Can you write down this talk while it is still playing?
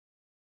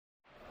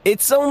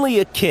It's only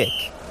a kick,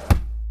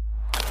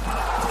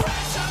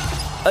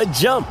 a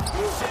jump,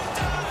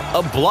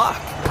 a block.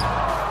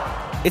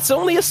 It's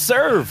only a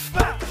serve.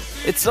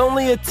 It's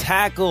only a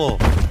tackle,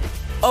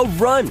 a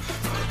run.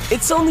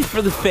 It's only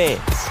for the fans.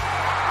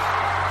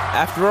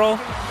 After all,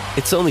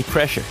 it's only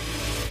pressure.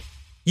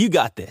 You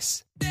got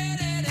this.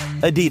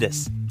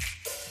 Adidas.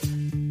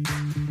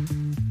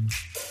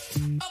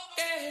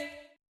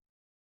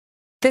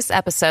 This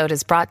episode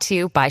is brought to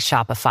you by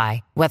Shopify.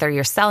 Whether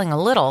you're selling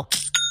a little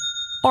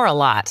or a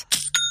lot,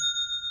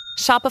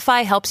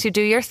 Shopify helps you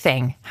do your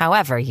thing,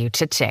 however you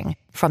cha-ching.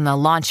 From the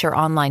launch your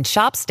online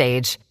shop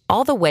stage,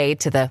 all the way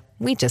to the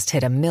we just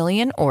hit 1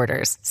 million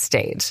orders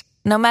stage.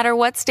 No matter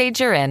what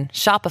stage you're in,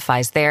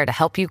 Shopify's there to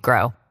help you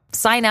grow.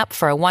 Sign up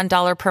for a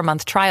 $1 per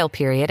month trial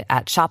period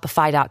at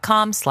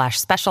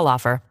shopify.com/special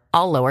offer,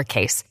 all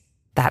lowercase.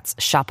 That's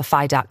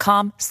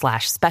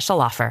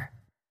shopify.com/special offer.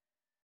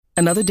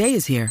 Another day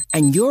is here,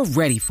 and you're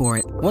ready for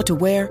it. What to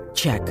wear?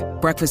 Check.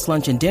 Breakfast,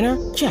 lunch, and dinner?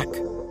 Check.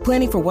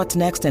 Planning for what's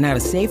next and how to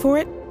save for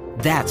it?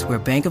 That's where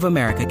Bank of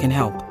America can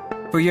help.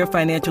 For your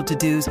financial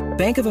to-dos,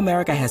 Bank of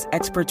America has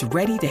experts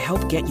ready to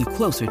help get you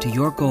closer to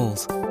your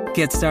goals.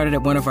 Get started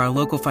at one of our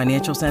local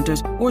financial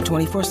centers or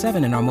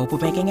 24/7 in our mobile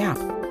banking app.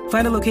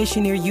 Find a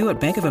location near you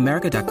at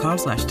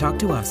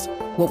bankofamerica.com/talktous.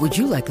 What would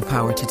you like the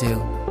power to do?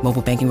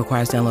 Mobile banking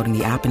requires downloading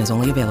the app and is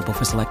only available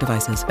for select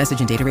devices. Message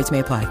and data rates may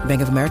apply.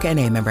 Bank of America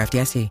N.A., member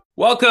FDIC.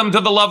 Welcome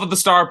to the Love of the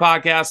Star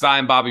podcast.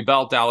 I'm Bobby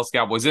Belt, Dallas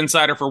Cowboys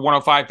insider for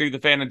 105.3 The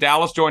Fan in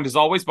Dallas, joined as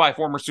always by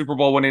former Super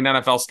Bowl winning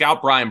NFL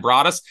scout Brian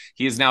Broaddus.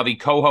 He is now the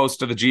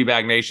co-host of the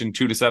G-Bag Nation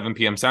 2 to 7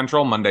 p.m.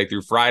 Central, Monday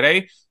through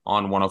Friday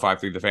on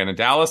 105.3 The Fan in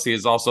Dallas. He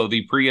is also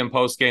the pre- and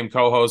post-game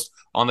co-host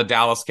on the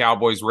Dallas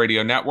Cowboys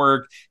radio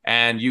network.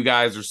 And you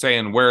guys are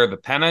saying, where are the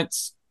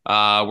pennants?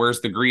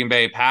 Where's the Green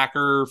Bay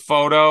Packer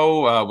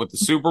photo with the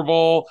Super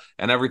Bowl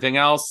and everything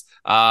else?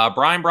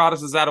 Brian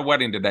Broaddus is at a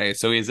wedding today,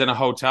 so he's in a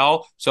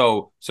hotel.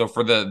 So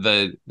for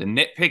the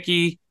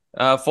nitpicky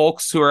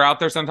folks who are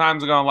out there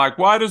sometimes going like,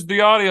 why does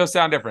the audio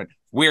sound different?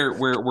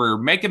 We're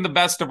making the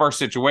best of our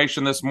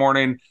situation this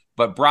morning.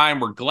 But Brian,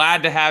 we're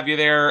glad to have you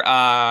there.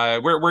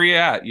 Where you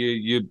at?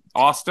 You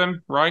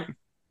Austin, right?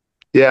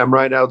 Yeah, I'm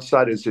right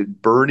outside. Is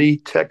it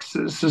Boerne,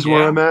 Texas? Is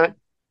where I'm at.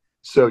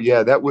 So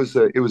yeah, it was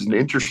an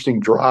interesting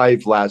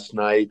drive last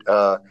night.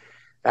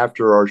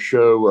 After our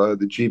show,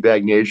 the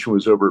G-Bag Nation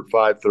was over at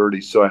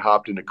 5:30, so I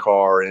hopped in a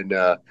car and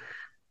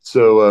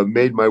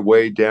made my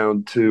way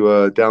down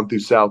through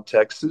South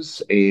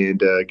Texas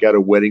and got a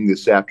wedding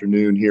this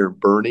afternoon here in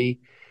Boerne.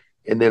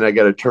 And then I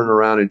got to turn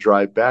around and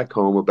drive back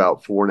home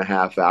about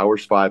 4.5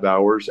 hours, 5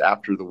 hours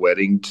after the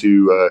wedding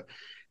to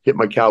hit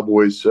my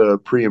Cowboys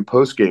pre and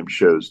post game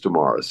shows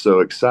tomorrow. So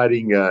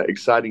exciting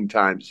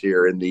times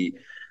here in the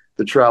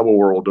travel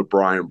world of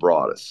Brian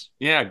Broaddus.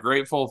 Yeah,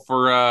 grateful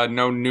for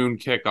no noon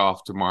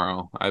kickoff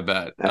tomorrow, I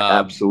bet.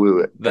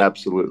 Absolutely.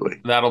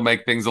 Absolutely. That'll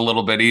make things a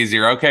little bit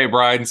easier. Okay,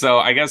 Brian. So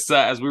I guess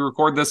as we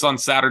record this on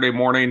Saturday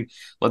morning,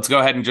 let's go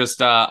ahead and just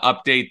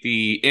update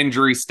the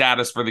injury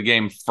status for the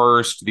game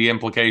first, the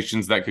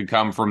implications that could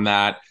come from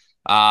that.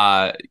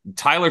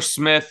 Tyler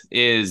Smith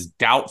is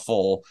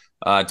doubtful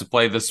to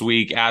play this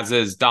week, as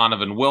is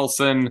Donovan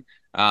Wilson.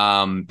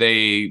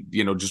 They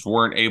just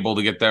weren't able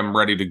to get them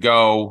ready to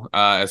go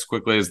as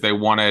quickly as they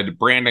wanted.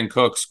 Brandon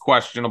Cooks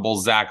questionable,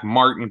 Zach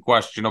Martin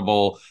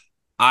questionable.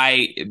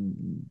 I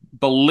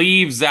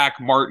believe Zach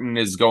Martin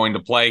is going to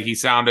play. He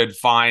sounded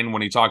fine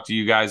when he talked to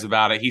you guys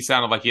about it. He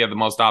sounded like he had the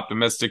most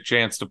optimistic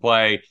chance to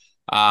play.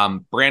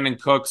 Brandon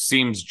Cooks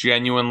seems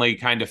genuinely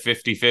kind of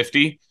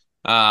 50-50.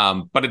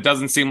 But it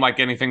doesn't seem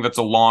like anything that's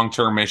a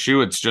long-term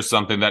issue. It's just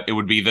something that it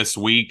would be this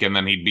week and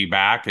then he'd be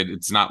back.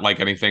 It's not like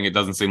anything. It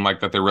doesn't seem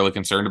like that they're really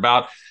concerned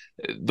about.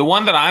 The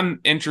one that I'm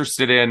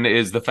interested in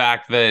is the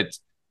fact that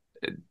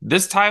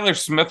this Tyler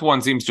Smith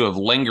one seems to have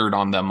lingered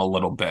on them a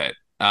little bit.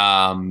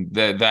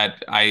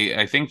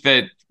 I think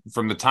that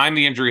from the time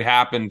the injury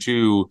happened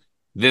to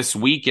this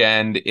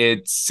weekend,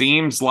 it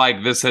seems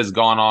like this has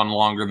gone on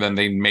longer than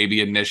they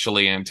maybe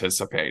initially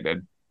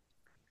anticipated.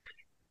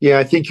 Yeah,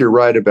 I think you're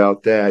right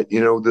about that.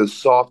 The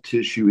soft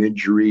tissue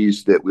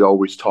injuries that we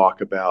always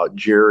talk about,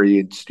 Jerry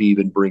and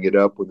Steven bring it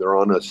up when they're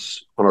on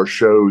our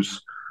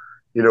shows,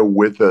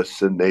 with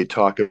us, and they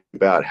talk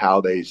about how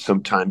they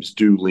sometimes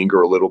do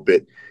linger a little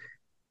bit.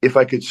 If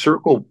I could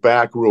circle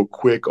back real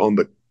quick on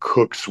the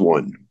Cooks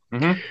one.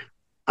 Mm-hmm.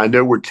 I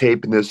know we're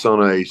taping this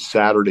on a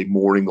Saturday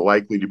morning,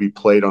 likely to be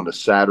played on a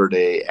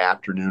Saturday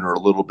afternoon or a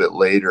little bit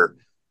later.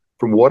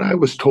 From what I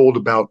was told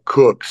about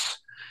Cooks,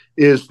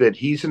 is that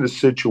he's in a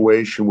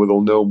situation where they'll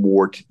know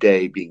more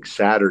today, being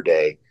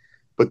Saturday,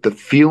 but the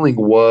feeling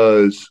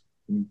was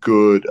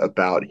good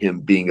about him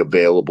being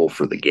available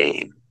for the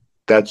game.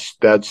 That's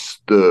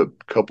the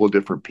couple of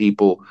different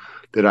people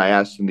that I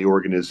asked in the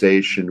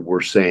organization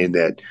were saying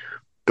that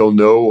they'll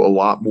know a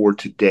lot more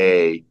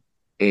today,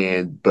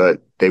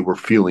 but they were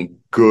feeling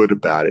good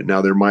about it.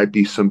 Now there might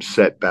be some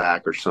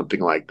setback or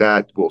something like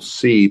that. We'll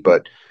see,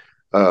 but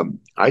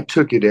I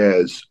took it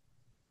as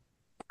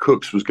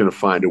Cooks was going to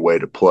find a way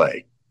to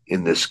play.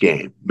 in this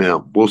game.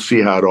 Now, we'll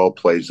see how it all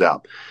plays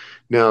out.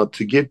 Now,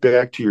 to get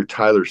back to your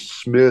Tyler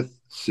Smith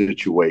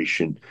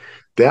situation,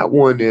 that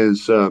one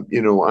is, I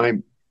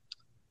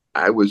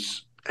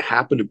was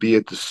happened to be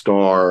at the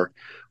Star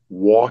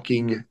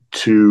walking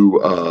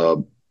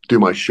to do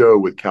my show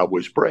with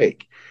Cowboys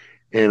Break,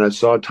 and I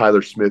saw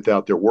Tyler Smith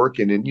out there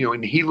working, and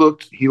and he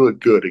looked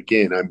good.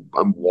 Again,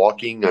 I'm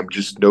walking, I'm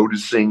just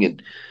noticing,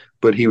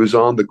 but he was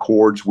on the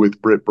cords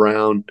with Britt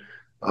Brown.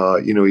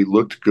 He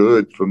looked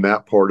good from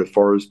that part as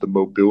far as the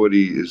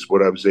mobility is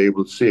what I was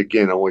able to see.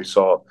 Again, I only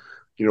saw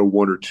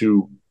one or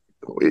two.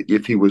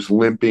 If he was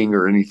limping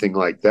or anything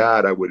like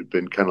that, I would have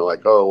been kind of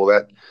like, oh, well,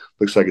 that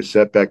looks like a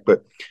setback.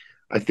 But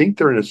I think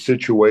they're in a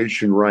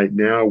situation right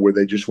now where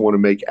they just want to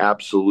make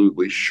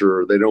absolutely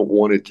sure. They don't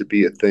want it to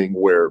be a thing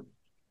where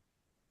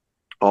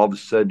all of a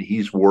sudden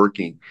he's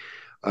working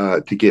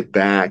to get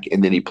back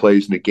and then he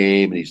plays in the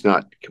game and he's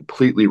not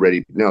completely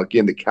ready. Now,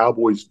 again, the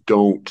Cowboys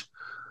don't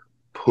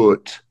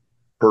put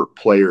hurt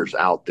players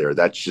out there.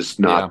 That's just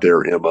not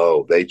their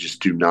MO. They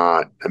just do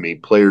not. I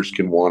mean, players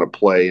can want to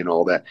play and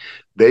all that.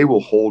 They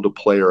will hold a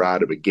player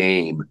out of a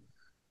game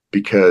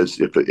because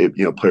if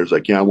players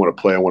like, I want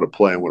to play,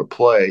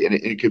 and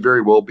it could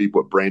very well be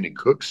what Brandon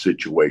Cook's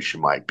situation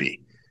might be,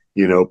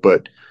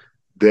 but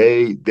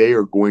they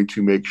are going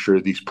to make sure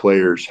these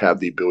players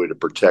have the ability to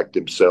protect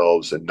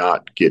themselves and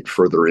not get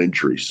further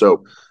injury.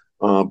 So,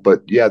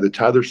 but yeah, the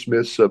Tyler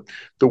Smiths,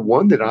 the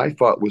one that I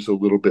thought was a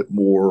little bit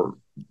more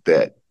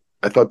that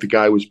I thought the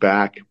guy was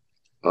back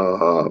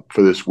for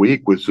this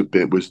week was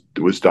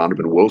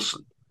Donovan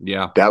Wilson.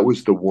 Yeah, that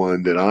was the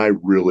one that I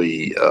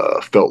really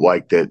felt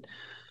like that.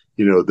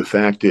 The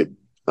fact that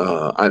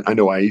I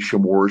know Aisha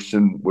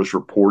Morrison was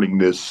reporting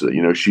this.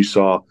 She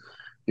saw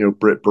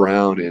Britt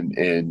Brown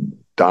and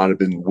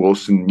Donovan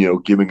Wilson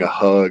giving a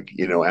hug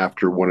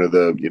after one of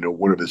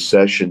the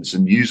sessions,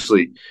 and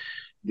usually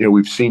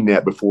we've seen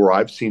that before.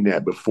 I've seen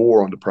that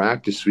before on the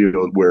practice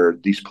field where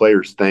these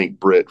players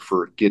thank Britt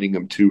for getting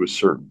them to a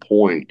certain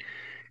point.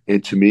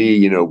 And to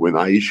me, when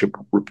Aisha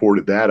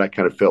reported that, I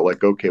kind of felt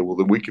like, okay, well,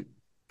 then we could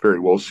very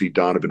well see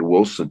Donovan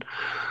Wilson.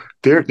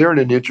 They're in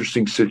an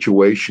interesting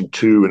situation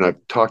too. And I've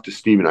talked to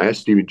Stephen. I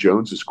asked Stephen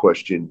Jones this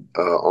question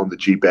on the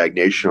G-Bag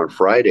Nation on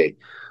Friday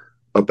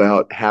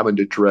about having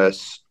to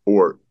dress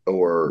or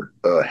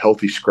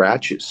healthy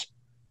scratches.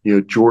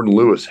 Jordan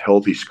Lewis,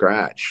 healthy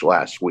scratch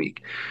last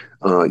week.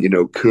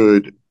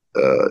 Could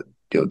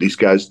these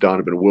guys,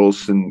 Donovan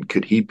Wilson,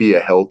 could he be a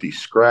healthy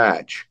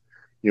scratch?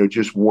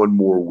 Just one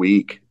more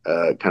week,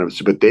 kind of.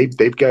 But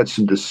they've got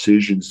some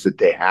decisions that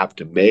they have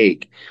to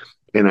make.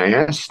 And I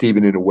asked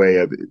Stephen in a way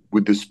of,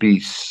 would this be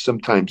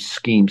sometimes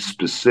scheme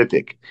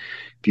specific?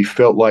 If you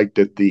felt like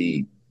that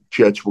the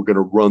Jets were going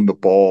to run the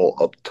ball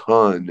a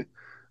ton,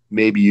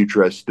 maybe you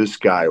dress this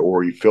guy,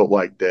 or you felt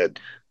like that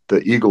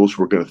the Eagles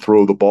were going to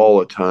throw the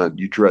ball a ton,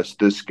 you dress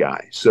this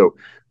guy. So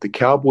the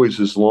Cowboys,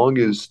 as long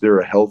as they're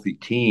a healthy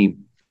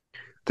team,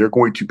 they're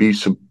going to be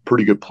some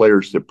pretty good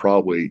players that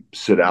probably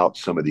sit out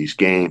some of these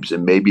games.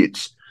 And maybe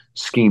it's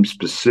scheme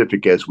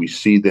specific as we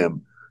see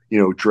them,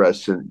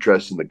 dress in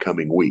the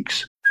coming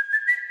weeks.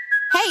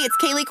 Hey, it's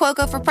Kaylee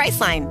Cuoco for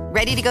Priceline.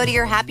 Ready to go to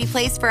your happy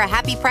place for a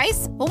happy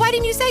price? Well, why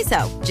didn't you say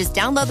so? Just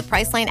download the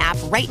Priceline app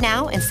right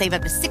now and save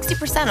up to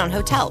 60% on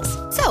hotels.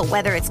 So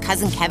whether it's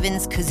Cousin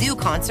Kevin's Kazoo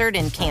Concert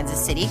in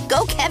Kansas City,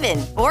 go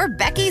Kevin, or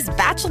Becky's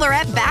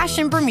Bachelorette Bash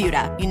in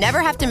Bermuda, you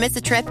never have to miss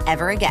a trip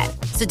ever again.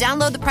 So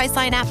download the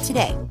Priceline app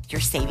today.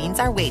 Your savings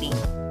are waiting.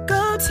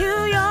 Go to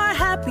your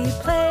happy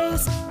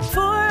place for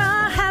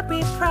a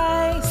happy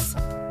price.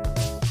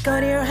 Go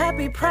to your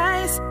happy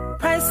price,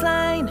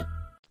 Priceline.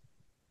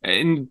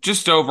 And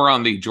just over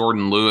on the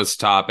Jordan Lewis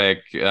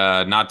topic,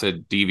 not to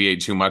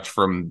deviate too much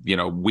from,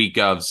 week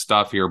of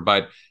stuff here,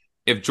 but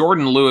if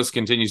Jordan Lewis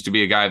continues to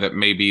be a guy that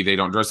maybe they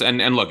don't dress,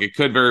 and look, it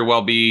could very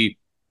well be,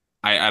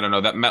 I don't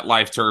know, that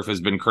MetLife turf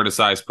has been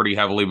criticized pretty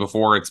heavily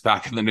before. It's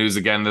back in the news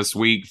again this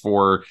week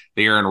for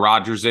the Aaron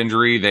Rodgers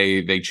injury.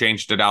 They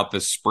changed it out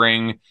this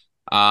spring.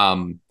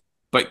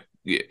 But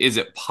is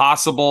it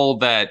possible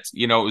that,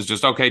 it was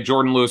just, okay,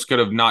 Jordan Lewis could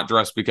have not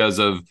dressed because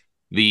of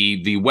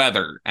the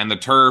weather and the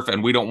turf,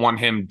 and we don't want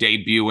him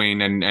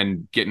debuting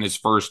and getting his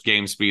first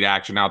game speed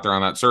action out there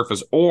on that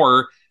surface?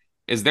 Or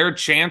is there a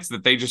chance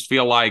that they just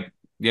feel like,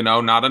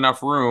 not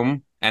enough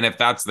room? And if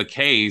that's the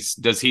case,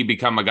 does he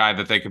become a guy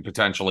that they could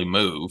potentially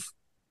move?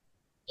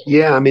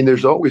 Yeah, I mean,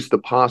 there's always the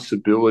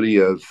possibility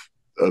of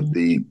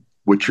the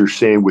what you're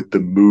saying with the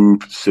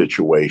move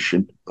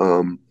situation.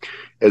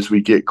 As we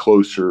get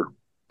closer,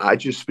 I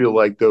just feel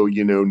like, though,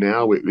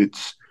 now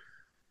it's,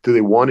 do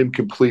they want him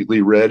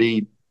completely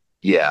ready?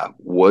 Yeah.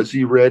 Was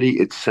he ready?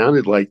 It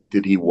sounded like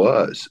that he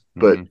was,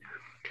 but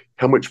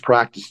how much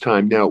practice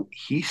time? Now,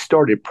 he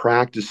started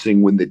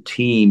practicing when the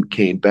team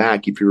came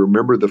back. If you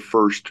remember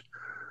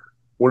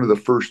one of the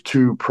first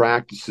two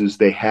practices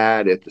they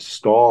had at the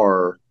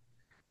Star,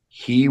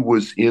 he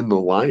was in the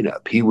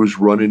lineup. He was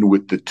running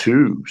with the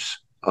twos.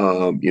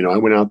 I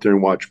went out there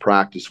and watched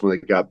practice when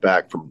they got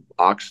back from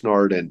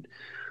Oxnard, and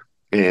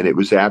it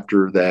was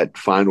after that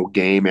final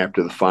game,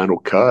 after the final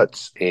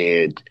cuts,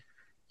 and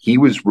he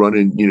was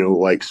running,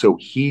 so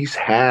he's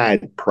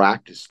had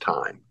practice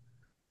time.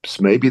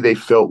 So maybe they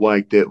felt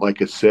like that,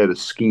 like I said, a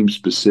scheme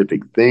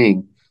specific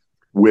thing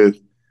with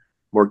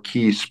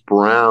Marquise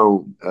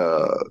Brown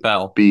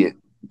Bell.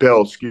 being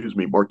Bell, excuse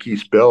me,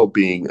 Marquise Bell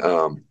being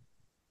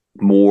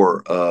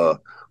more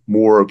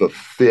more of a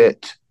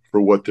fit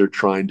for what they're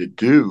trying to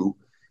do.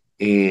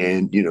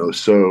 And,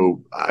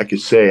 so I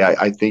could say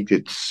I think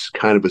it's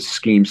kind of a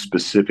scheme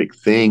specific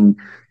thing,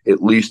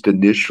 at least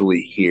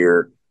initially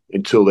here,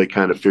 until they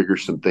kind of figure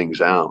some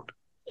things out.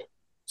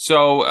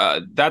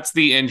 So that's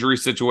the injury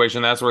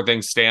situation. That's where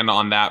things stand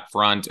on that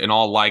front. In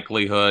all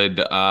likelihood,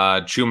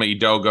 Chuma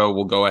Edoga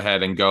will go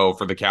ahead and go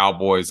for the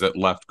Cowboys at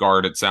left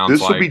guard, it sounds This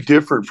will like. be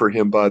different for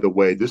him, by the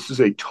way. This is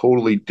a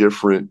totally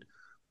different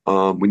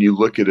when you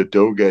look at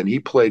Edoga, and he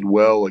played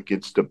well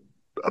against a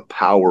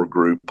power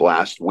group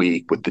last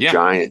week with the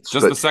Giants.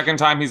 Just the second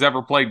time he's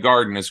ever played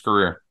guard in his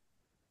career.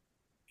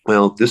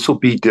 Well, this will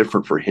be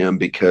different for him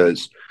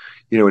because,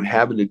 and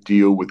having to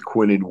deal with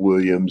Quentin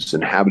Williams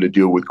and having to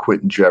deal with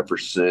Quentin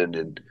Jefferson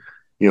and,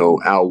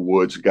 Al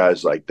Woods,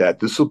 guys like that,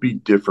 this will be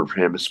different for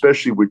him,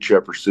 especially with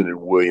Jefferson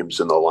and Williams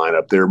in the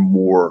lineup. They're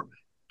more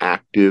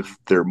active.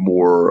 They're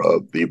more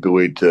of the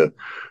ability to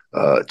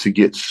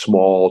get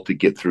small, to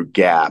get through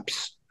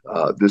gaps.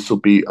 This will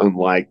be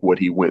unlike what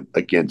he went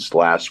against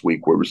last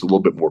week, where it was a little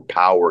bit more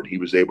power, and he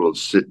was able to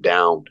sit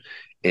down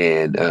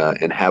and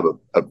have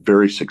a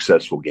very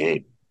successful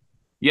game.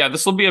 Yeah,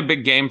 this will be a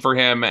big game for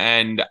him,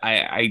 and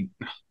I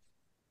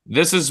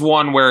this is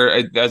one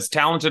where, as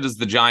talented as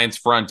the Giants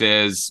front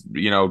is,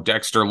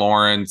 Dexter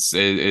Lawrence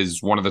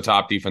is one of the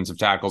top defensive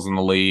tackles in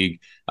the league.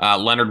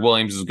 Leonard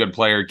Williams is a good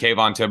player.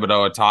 Kayvon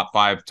Thibodeau, a top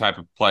 5 type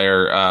of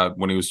player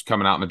when he was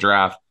coming out in the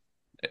draft.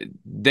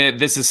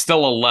 This is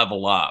still a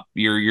level up.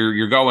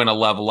 You're going a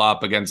level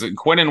up against it.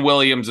 Quentin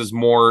Williams is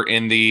more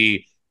in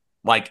the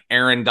like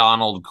Aaron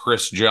Donald,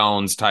 Chris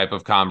Jones type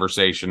of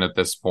conversation at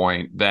this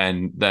point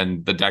than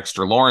the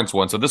Dexter Lawrence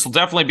one. So this will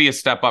definitely be a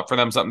step up for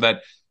them, something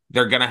that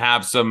they're going to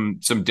have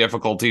some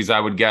difficulties, I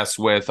would guess,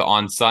 with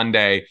on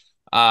Sunday.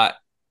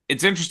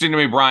 It's interesting to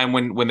me, Brian,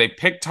 when they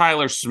picked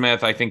Tyler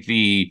Smith, I think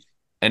the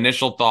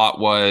initial thought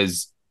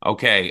was,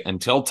 okay,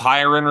 until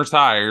Tyron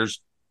retires,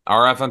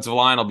 our offensive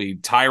line will be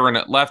Tyron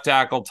at left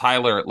tackle,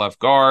 Tyler at left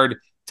guard,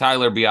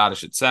 Tyler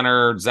Biadasz at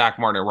center, Zach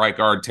Martin at right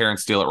guard,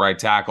 Terrence Steele at right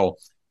tackle.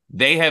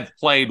 They have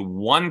played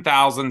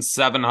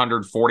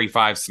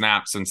 1,745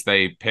 snaps since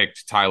they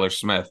picked Tyler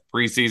Smith,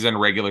 preseason,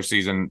 regular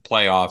season,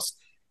 playoffs,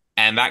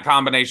 and that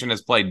combination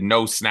has played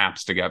no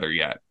snaps together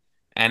yet.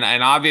 And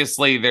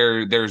obviously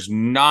there's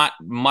not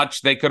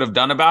much they could have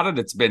done about it.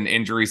 It's been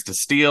injuries to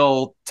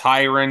Steele,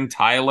 Tyron,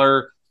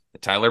 Tyler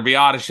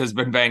Biadasz has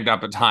been banged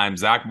up at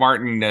times. Zach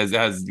Martin has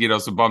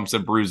some bumps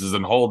and bruises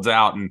and holds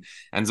out and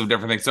some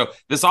different things. So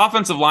this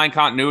offensive line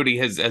continuity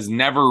has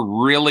never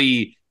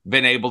really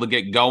been able to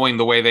get going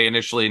the way they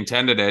initially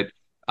intended it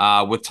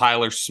with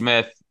Tyler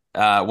Smith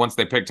once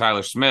they picked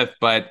Tyler Smith.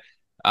 But,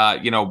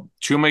 Chuma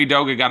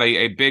Edoga got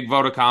a big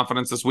vote of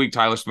confidence this week.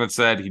 Tyler Smith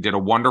said he did a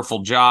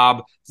wonderful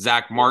job.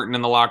 Zach Martin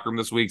in the locker room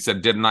this week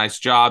said did a nice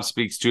job,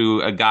 speaks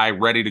to a guy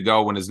ready to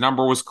go when his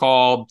number was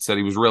called, said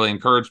he was really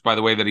encouraged by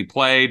the way that he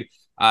played.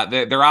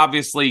 They're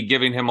obviously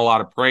giving him a lot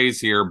of praise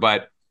here,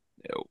 but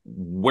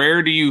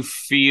where do you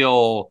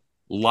feel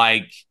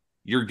like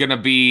you're going to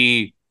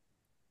be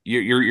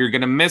you're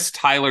going to miss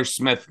Tyler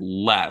Smith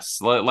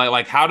less?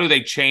 Like how do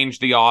they change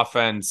the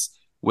offense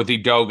with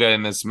Edoga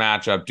in this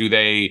matchup? Do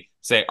they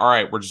say, all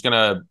right, we're just going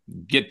to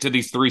get to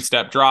these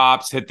 3-step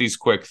drops, hit these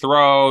quick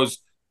throws,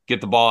 get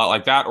the ball out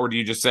like that? Or do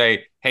you just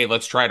say, hey,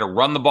 let's try to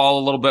run the ball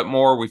a little bit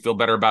more? We feel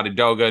better about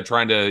Edoga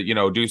trying to,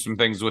 do some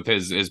things with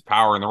his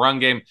power in the run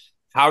game.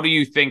 How do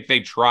you think they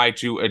try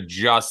to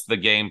adjust the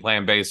game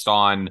plan based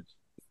on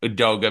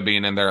Edoga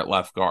being in there at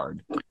left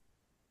guard?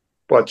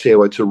 Well, I'll tell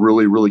you, it's a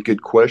really, really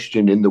good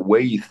question. And the way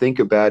you think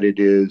about it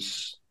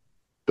is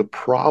the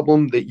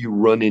problem that you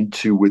run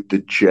into with the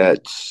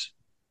Jets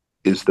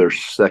is their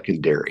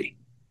secondary.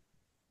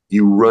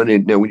 You run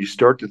in now when you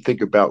start to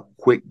think about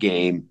quick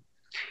game,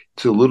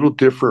 it's a little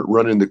different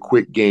running the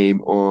quick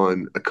game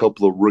on a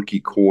couple of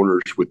rookie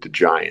corners with the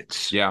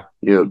Giants. Yeah.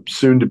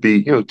 Soon to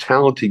be,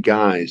 talented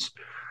guys,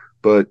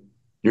 but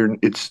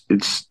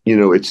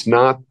it's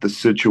not the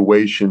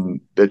situation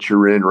that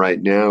you're in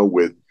right now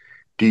with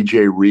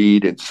DJ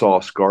Reed and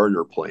Sauce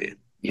Gardner playing,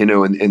 and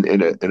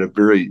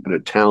a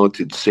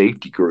talented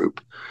safety group.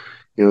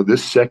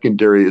 This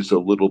secondary is a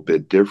little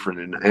bit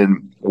different.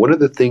 And one of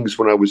the things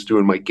when I was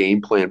doing my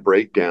game plan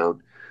breakdown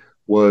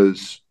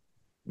was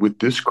with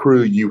this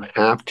crew, you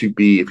have to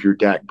be, if you're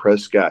Dak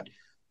Prescott,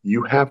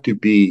 you have to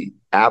be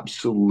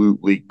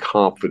absolutely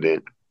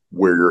confident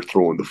where you're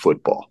throwing the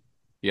football.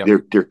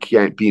 Yep. There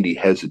can't be any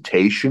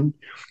hesitation.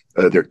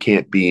 There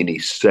can't be any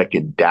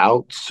second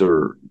doubts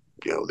or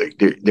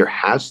there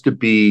has to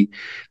be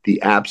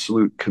the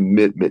absolute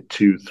commitment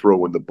to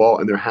throwing the ball,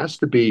 and there has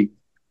to be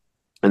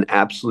an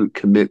absolute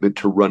commitment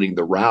to running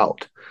the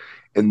route.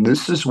 And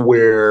this is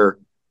where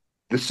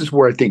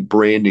I think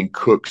Brandon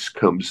Cooks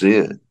comes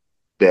in.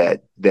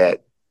 That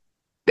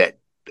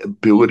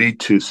ability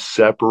to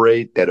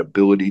separate, that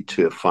ability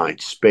to find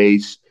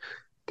space,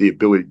 the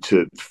ability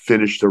to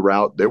finish the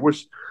route. There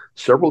was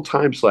several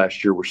times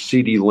last year where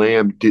CeeDee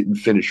Lamb didn't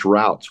finish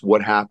routes.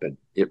 What happened?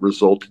 It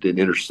resulted in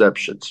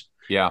interceptions.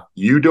 Yeah.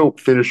 You don't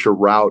finish a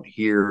route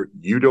here.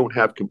 You don't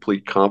have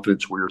complete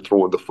confidence where you're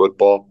throwing the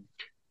football.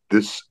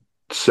 This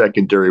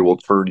secondary will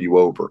turn you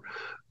over.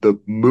 The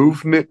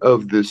movement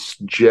of this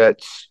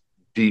Jets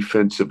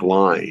defensive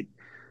line,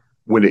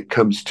 when it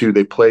comes to,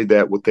 they play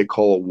that what they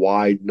call a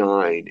wide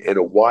nine, and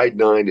a wide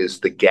nine is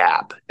the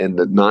gap, and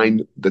the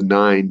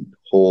nine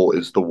hole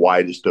is the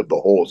widest of the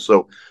hole.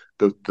 So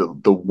the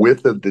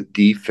width of the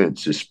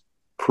defense is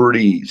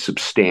pretty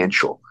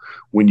substantial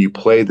when you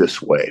play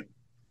this way.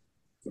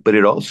 But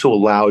it also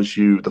allows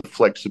you the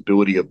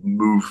flexibility of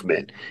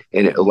movement,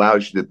 and it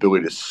allows you the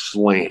ability to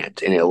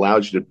slant, and it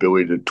allows you the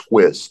ability to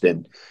twist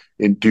and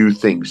do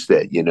things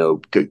that,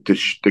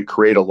 to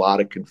create a lot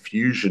of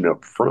confusion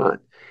up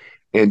front.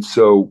 And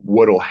so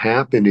what'll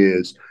happen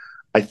is,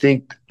 I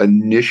think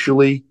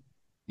initially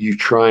you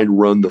try and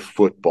run the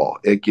football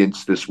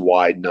against this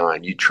wide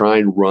nine. You try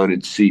and run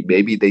and see,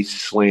 maybe they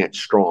slant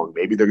strong,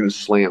 maybe they're going to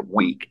slant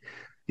weak.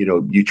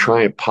 You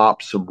try and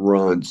pop some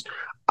runs.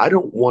 I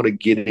don't want to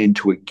get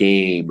into a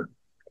game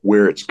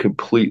where it's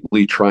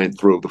completely try and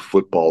throw the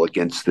football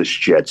against this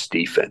Jets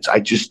defense. I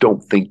just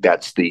don't think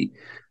that's the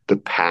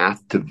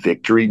path to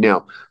victory.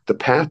 Now, the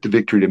path to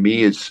victory to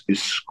me is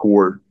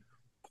score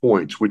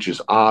points, which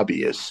is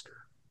obvious,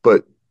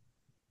 but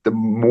the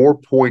more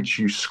points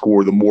you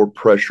score, the more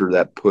pressure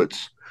that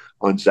puts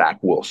on Zach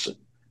Wilson.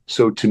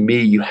 So to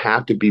me, you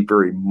have to be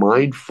very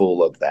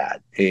mindful of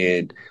that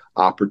and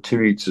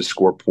opportunities to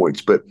score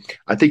points. But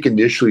I think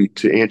initially,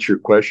 to answer your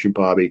question,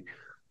 Bobby,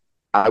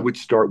 I would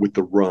start with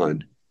the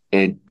run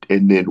and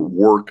then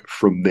work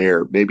from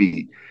there.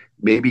 Maybe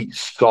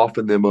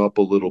soften them up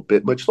a little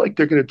bit, much like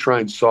they're going to try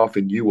and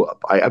soften you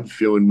up. I have a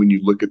feeling when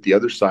you look at the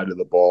other side of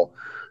the ball,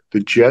 the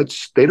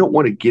Jets, they don't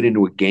want to get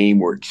into a game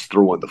where it's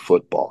throwing the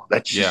football.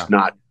 That's just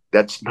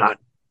that's not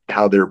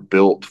how they're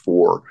built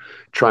for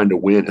trying to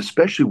win,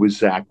 especially with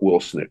Zach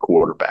Wilson at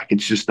quarterback.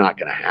 It's just not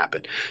going to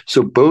happen.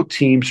 So both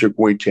teams are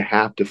going to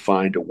have to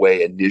find a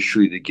way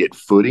initially to get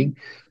footing,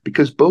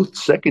 because both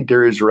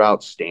secondaries are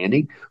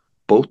outstanding.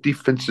 Both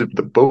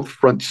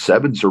front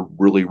sevens are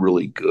really,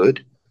 really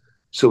good.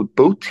 So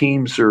both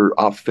teams are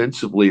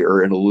offensively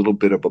in a little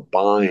bit of a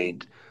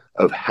bind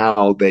of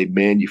how they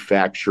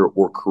manufacture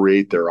or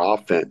create their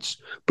offense.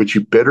 But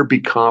you better be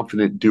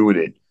confident doing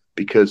it,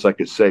 because, like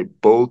I say,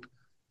 both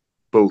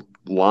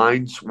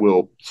lines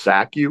will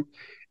sack you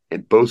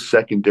and both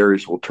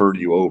secondaries will turn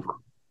you over.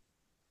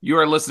 You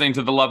are listening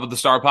to the Love of the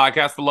Star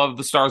podcast, the Love of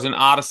the Stars and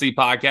Odyssey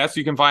podcast.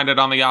 You can find it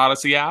on the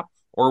Odyssey app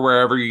or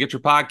wherever you get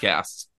your podcasts.